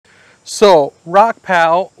So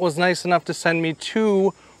RockPal was nice enough to send me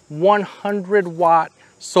two 100-watt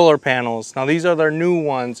solar panels. Now these are their new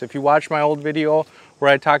ones. If you watch my old video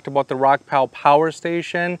where I talked about the RockPal power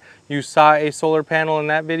station, you saw a solar panel in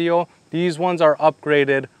that video. These ones are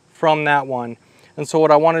upgraded from that one. And so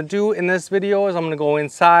what I want to do in this video is I'm going to go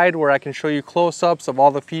inside where I can show you close-ups of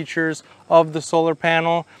all the features of the solar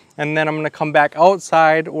panel, and then I'm going to come back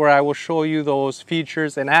outside where I will show you those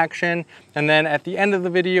features in action, and then at the end of the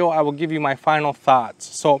video I will give you my final thoughts.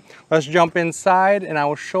 So let's jump inside and I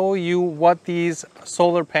will show you what these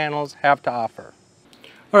solar panels have to offer.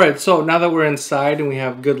 Alright, so now that we're inside and we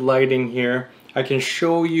have good lighting here, I can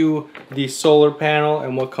show you the solar panel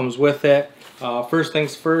and what comes with it. First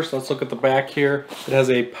things first, let's look at the back here. It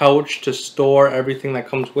has a pouch to store everything that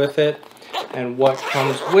comes with it. And what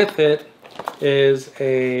comes with it is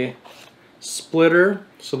a splitter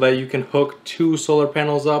so that you can hook two solar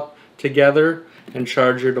panels up together and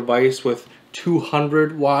charge your device with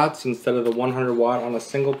 200 watts instead of the 100 watt on a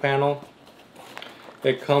single panel.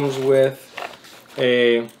 It comes with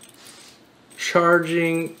a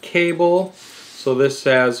charging cable. So this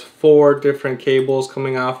has 4 different cables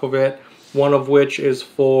coming off of it. One of which is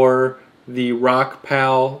for the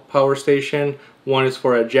RockPal power station, one is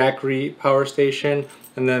for a Jackery power station,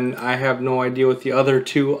 and then I have no idea what the other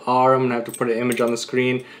two are. I'm going to have to put an image on the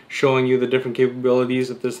screen showing you the different capabilities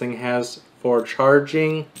that this thing has for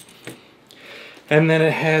charging. And then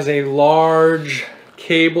it has a large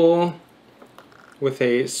cable with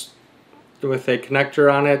a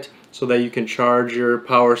connector on it so that you can charge your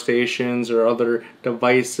power stations or other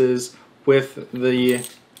devices with the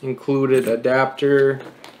included adapter.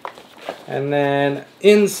 And then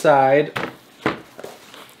inside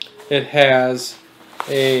it has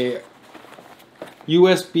a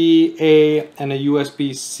USB-A and a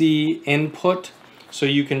USB-C input, so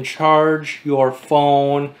you can charge your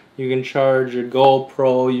phone, you can charge your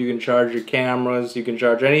GoPro, you can charge your cameras, you can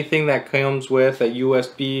charge anything that comes with a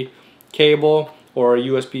USB cable or a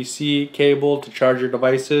USB-C cable to charge your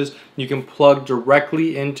devices. You can plug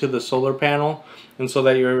directly into the solar panel, and so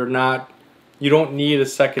that you don't need a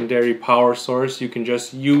secondary power source. You can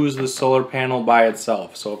just use the solar panel by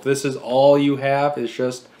itself. So if this is all you have is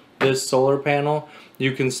just this solar panel,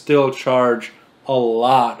 you can still charge a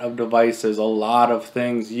lot of devices. A lot of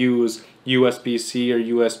things use USB-C or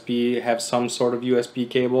USB, have some sort of USB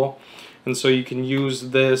cable, and so you can use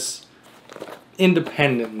this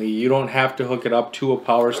independently. You don't have to hook it up to a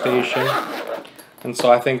power station, and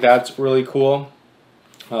so I think that's really cool.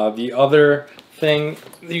 The other thing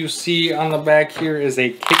you see on the back here is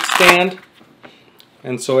a kickstand,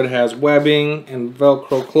 and so it has webbing and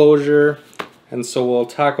Velcro closure, and so we'll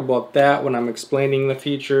talk about that when I'm explaining the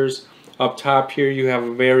features. Up top here you have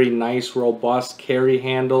a very nice robust carry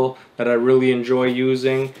handle that I really enjoy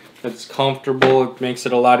using. It's comfortable, it makes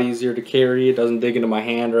it a lot easier to carry, it doesn't dig into my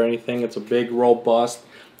hand or anything. It's a big, robust,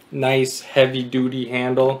 nice, heavy-duty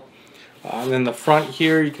handle. And then the front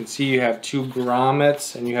here you can see you have 2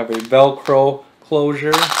 grommets and you have a Velcro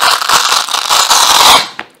closure.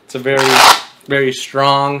 It's a very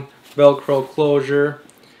strong Velcro closure.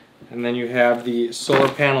 And then you have the solar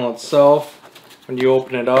panel itself. When you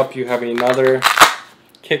open it up you have another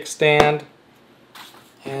kickstand,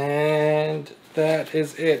 and that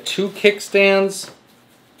is it. 2 kickstands.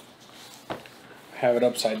 I have it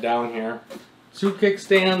upside down here. 2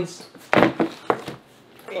 kickstands.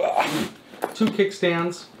 2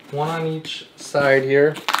 kickstands, one on each side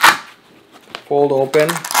here. Fold open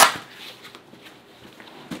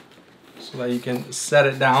so that you can set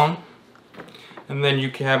it down, and then you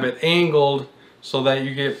can have it angled so that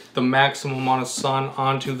you get the maximum amount of sun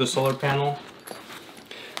onto the solar panel.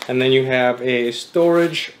 And then you have a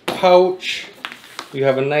storage pouch, you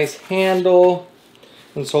have a nice handle,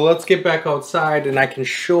 and so let's get back outside and I can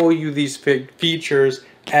show you these features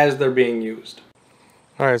as they're being used.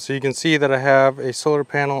 Alright, so you can see that I have a solar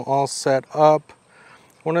panel all set up.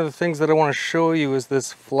 One of the things that I want to show you is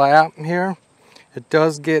this flap here. It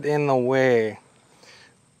does get in the way,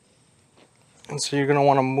 and so you're going to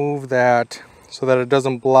want to move that so that it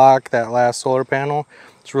doesn't block that last solar panel.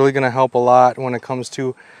 It's really going to help a lot when it comes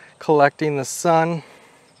to collecting the sun.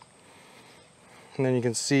 And then you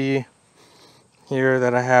can see here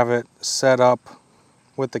that I have it set up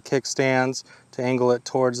with the kickstands to angle it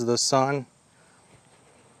towards the sun.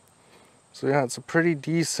 So yeah, it's a pretty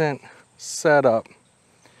decent setup.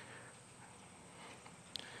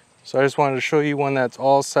 So I just wanted to show you one that's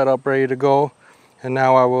all set up, ready to go. And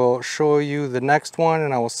now I will show you the next one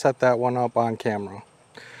and I will set that one up on camera.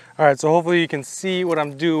 Alright, so hopefully you can see what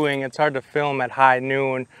I'm doing. It's hard to film at high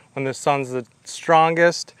noon when the sun's the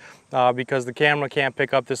strongest, because the camera can't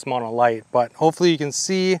pick up this amount of light. But hopefully you can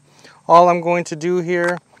see. All I'm going to do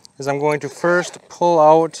here is I'm going to first pull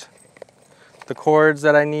out the cords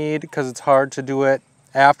that I need, because it's hard to do it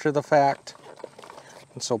after the fact.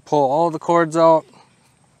 And so pull all the cords out,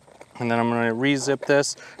 and then I'm going to re-zip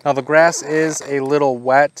this. Now the grass is a little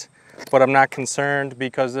wet, but I'm not concerned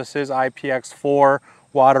because this is IPX4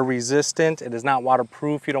 water resistant. It is not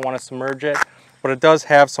waterproof. You don't want to submerge it, but it does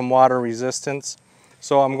have some water resistance.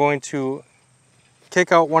 So I'm going to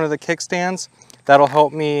kick out one of the kickstands. That'll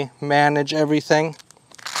help me manage everything.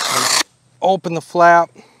 And open the flap,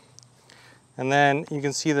 and then you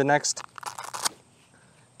can see the next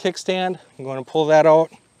kickstand. I'm going to pull that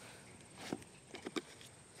out,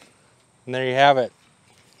 and there you have it.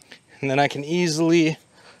 And then I can easily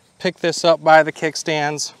pick this up by the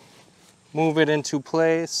kickstands, move it into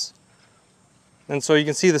place. And so you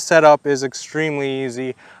can see the setup is extremely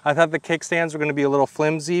easy. I thought the kickstands were going to be a little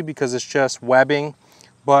flimsy because it's just webbing,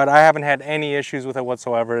 but I haven't had any issues with it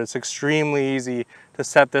whatsoever. It's extremely easy to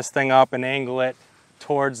set this thing up and angle it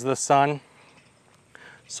towards the sun.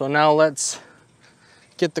 So now let's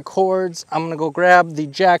get the cords. I'm going to go grab the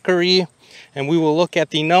jackery, and we will look at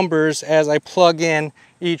the numbers as I plug in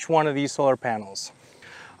each one of these solar panels.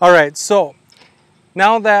 All right, so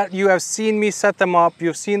now that you have seen me set them up,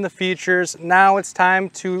 you've seen the features, now it's time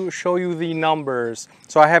to show you the numbers.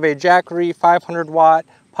 So I have a jackery 500 watt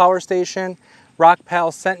power station.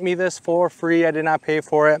 RockPal sent me this for free. I did not pay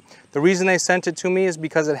for it. The reason they sent it to me is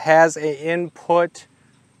because it has an input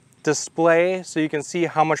display, so you can see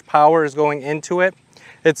how much power is going into it.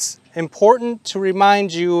 It's important to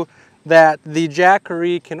remind you that the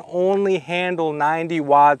jackery can only handle 90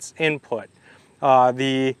 watts input.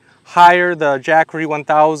 The higher, the jackery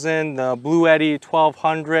 1000, the Blue Eddy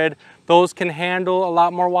 1200, those can handle a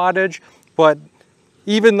lot more wattage, but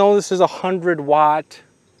even though this is a 100 watt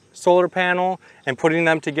solar panel and putting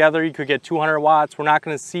them together you could get 200 watts, we're not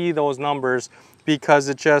going to see those numbers because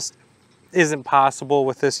it just isn't possible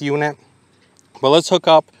with this unit. But let's hook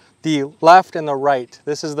up the left and the right.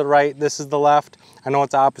 This is the right, this is the left. I know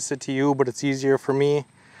it's opposite to you, but it's easier for me.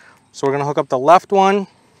 So we're going to hook up the left one.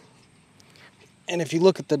 And if you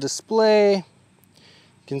look at the display, you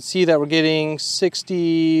can see that we're getting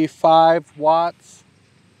 65 watts.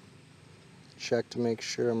 Check to make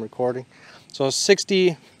sure I'm recording. So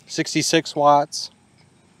 66 watts.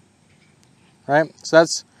 Right? So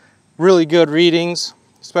that's really good readings,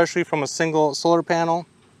 especially from a single solar panel.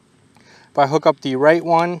 If I hook up the right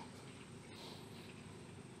one,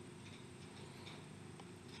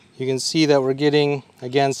 you can see that we're getting,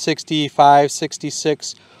 again, 65,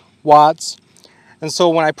 66 watts. And so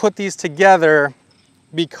when I put these together,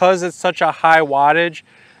 because it's such a high wattage,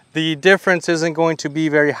 the difference isn't going to be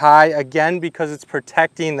very high, again, because it's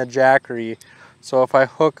protecting the jackery. So if I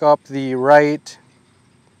hook up the right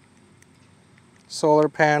solar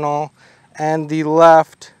panel and the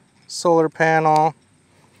left solar panel,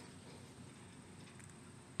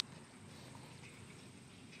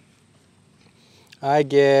 I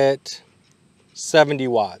get 70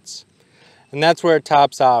 watts. And that's where it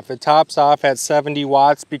tops off. It tops off at 70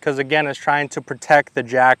 watts because, again, it's trying to protect the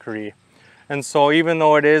jackery. And so even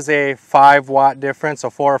though it is a 5 watt difference,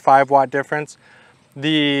 a 4 or 5 watt difference,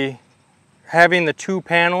 having the two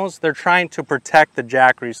panels, they're trying to protect the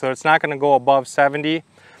jackery. So it's not going to go above 70.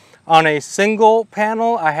 On a single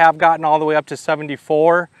panel, I have gotten all the way up to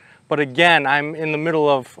 74. But again, I'm in the middle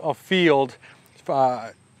of a field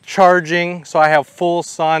charging, so I have full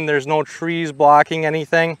sun. There's no trees blocking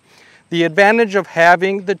anything. The advantage of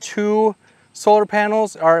having the two solar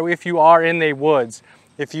panels are if you are in the woods.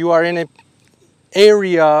 If you are in an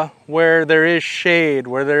area where there is shade,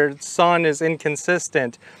 where the sun is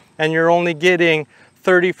inconsistent, and you're only getting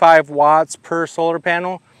 35 watts per solar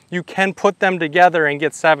panel, you can put them together and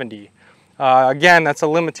get 70. Again, that's a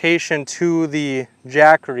limitation to the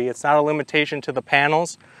jackery. It's not a limitation to the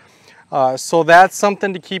panels. So that's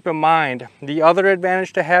something to keep in mind. The other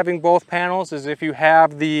advantage to having both panels is if you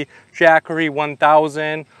have the jackery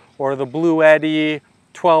 1000 or the Blue Eddy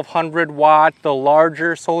 1200 watt, the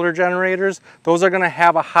larger solar generators, those are going to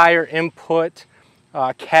have a higher input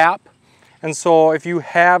cap. And so if you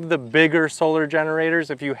have the bigger solar generators,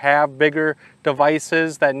 if you have bigger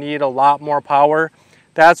devices that need a lot more power,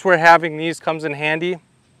 that's where having these comes in handy.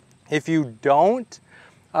 If you don't,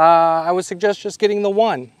 I would suggest just getting the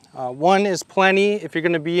one. One is plenty if you're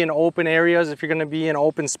going to be in open areas, if you're going to be in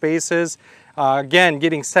open spaces. Again,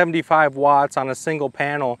 getting 75 watts on a single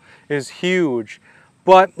panel is huge.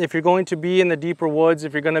 But if you're going to be in the deeper woods,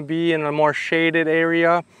 if you're going to be in a more shaded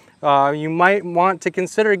area, you might want to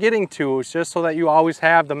consider getting two, just so that you always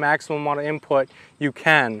have the maximum amount of input you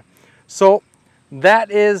can. So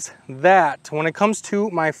that is that. When it comes to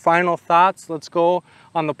my final thoughts, let's go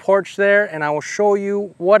on the porch there and I will show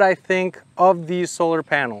you what I think of these solar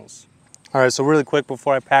panels. All right, so really quick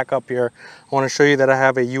before I pack up here, I want to show you that I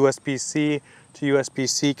have a USB-C to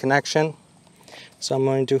USB-C connection. So I'm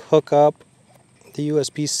going to hook up the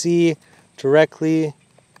USB-C directly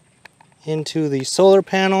into the solar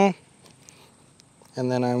panel,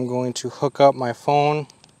 and then I'm going to hook up my phone.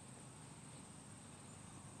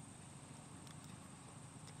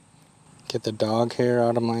 Get the dog hair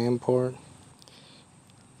out of my import.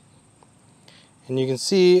 And you can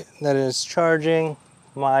see that it is charging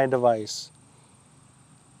my device.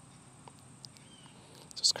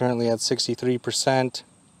 So it's currently at 63%.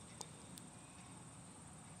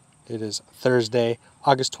 It is Thursday,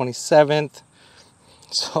 August 27th.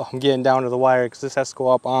 So I'm getting down to the wire because this has to go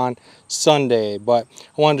up on Sunday. But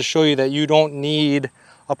I wanted to show you that you don't need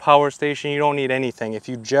a power station. You don't need anything. If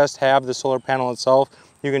you just have the solar panel itself,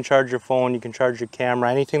 you can charge your phone, you can charge your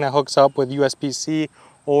camera. Anything that hooks up with USB-C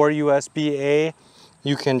or USB-A,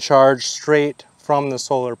 you can charge straight from the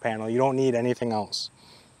solar panel. You don't need anything else.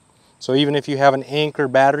 So even if you have an Anchor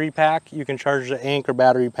battery pack, you can charge the Anchor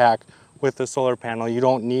battery pack with the solar panel. You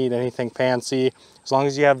don't need anything fancy. As long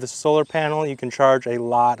as you have the solar panel, you can charge a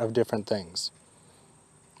lot of different things.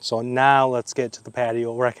 So now let's get to the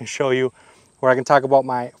patio where I can show you, where I can talk about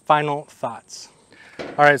my final thoughts.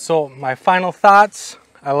 All right, so my final thoughts,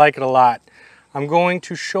 I like it a lot. I'm going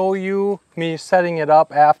to show you me setting it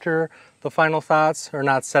up after the final thoughts, or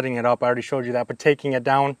not setting it up, I already showed you that, but taking it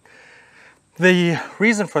down. The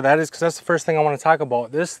reason for that is because that's the first thing I want to talk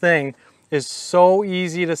about. This thing is so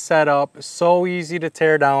easy to set up, so easy to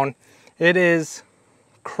tear down. It is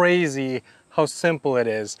crazy how simple it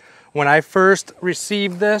is. When I first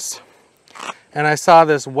received this and I saw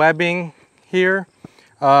this webbing here,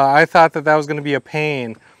 I thought that that was going to be a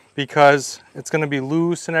pain because it's going to be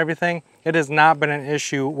loose and everything. It has not been an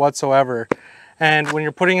issue whatsoever. And when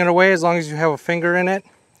you're putting it away, as long as you have a finger in it,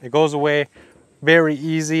 it goes away very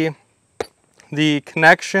easy. The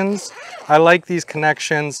connections, I like these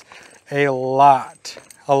connections a lot.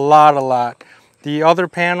 The other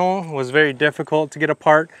panel was very difficult to get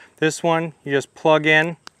apart. This one, you just plug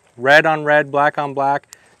in, red on red, black on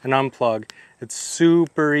black, and unplug. It's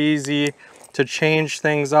super easy to change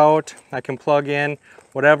things out. I can plug in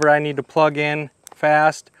whatever I need to plug in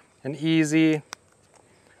fast and easy.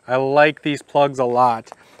 I like these plugs a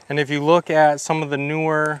lot. And if you look at some of the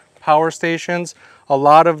newer power stations, a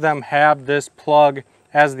lot of them have this plug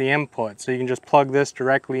as the input. So you can just plug this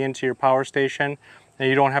directly into your power station and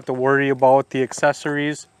you don't have to worry about the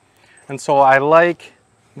accessories. And so I like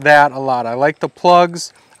that a lot. I like the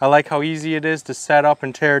plugs. I like how easy it is to set up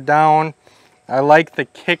and tear down. I like the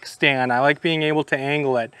kickstand. I like being able to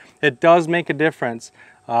angle it. It does make a difference.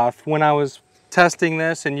 When I was testing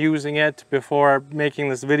this and using it before making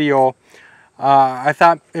this video, I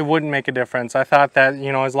thought it wouldn't make a difference. I thought that,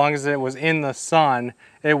 you know, as long as it was in the sun,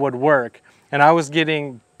 it would work. And I was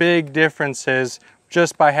getting big differences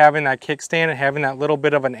just by having that kickstand and having that little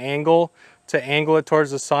bit of an angle to angle it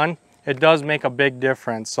towards the sun. It does make a big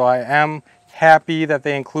difference. So I am happy that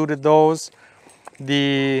they included those.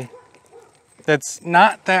 That's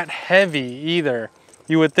not that heavy either.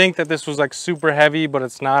 You would think that this was like super heavy, but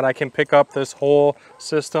it's not. I can pick up this whole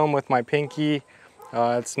system with my pinky.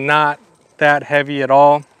 It's not that heavy at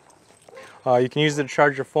all. You can use it to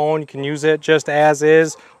charge your phone. You can use it just as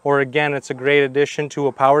is, or again, it's a great addition to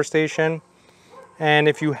a power station. And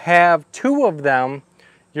if you have two of them,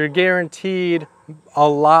 you're guaranteed a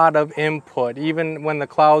lot of input. Even when the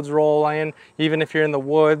clouds roll in, even if you're in the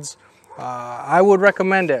woods, I would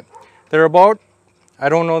recommend it. They're about, I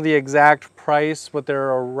don't know the exact price, but they're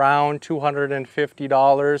around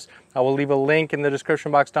 $250. I will leave a link in the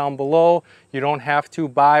description box down below. You don't have to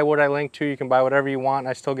buy what I linked to. You can buy whatever you want.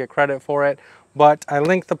 I still get credit for it. But I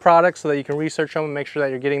linked the products so that you can research them and make sure that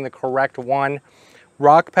you're getting the correct one.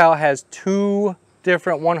 RockPal has two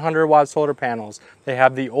different 100 watt solar panels. They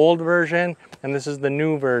have the old version and this is the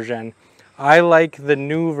new version. I like the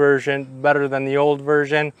new version better than the old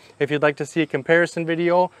version. If you'd like to see a comparison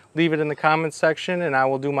video, leave it in the comments section and I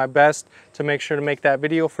will do my best to make sure to make that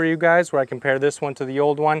video for you guys where I compare this one to the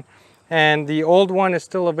old one. And the old one is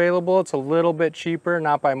still available. It's a little bit cheaper,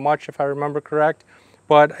 not by much if I remember correct.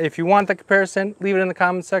 But if you want the comparison, leave it in the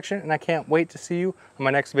comments section and I can't wait to see you on my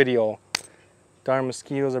next video. Darn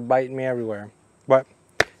mosquitoes are biting me everywhere. But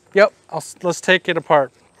yep, let's take it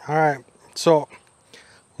apart. All right, so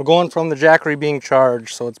we're going from the Jackery being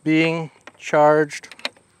charged. So it's being charged.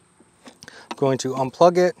 I'm going to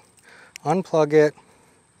unplug it,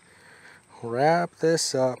 wrap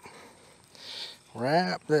this up,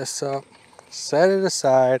 Wrap this up, set it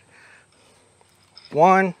aside.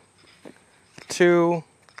 1, 2,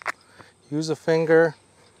 use a finger.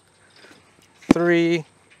 3,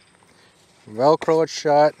 Velcro it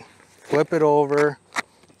shut, flip it over,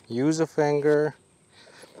 use a finger,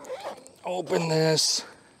 open this,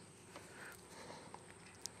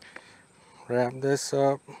 wrap this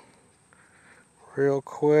up real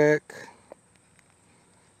quick.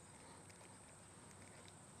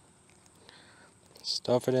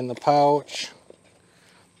 Stuff it in the pouch.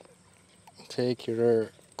 Take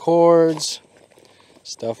your cords,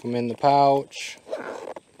 stuff them in the pouch.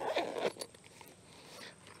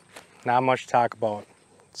 Not much to talk about.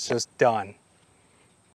 It's just done.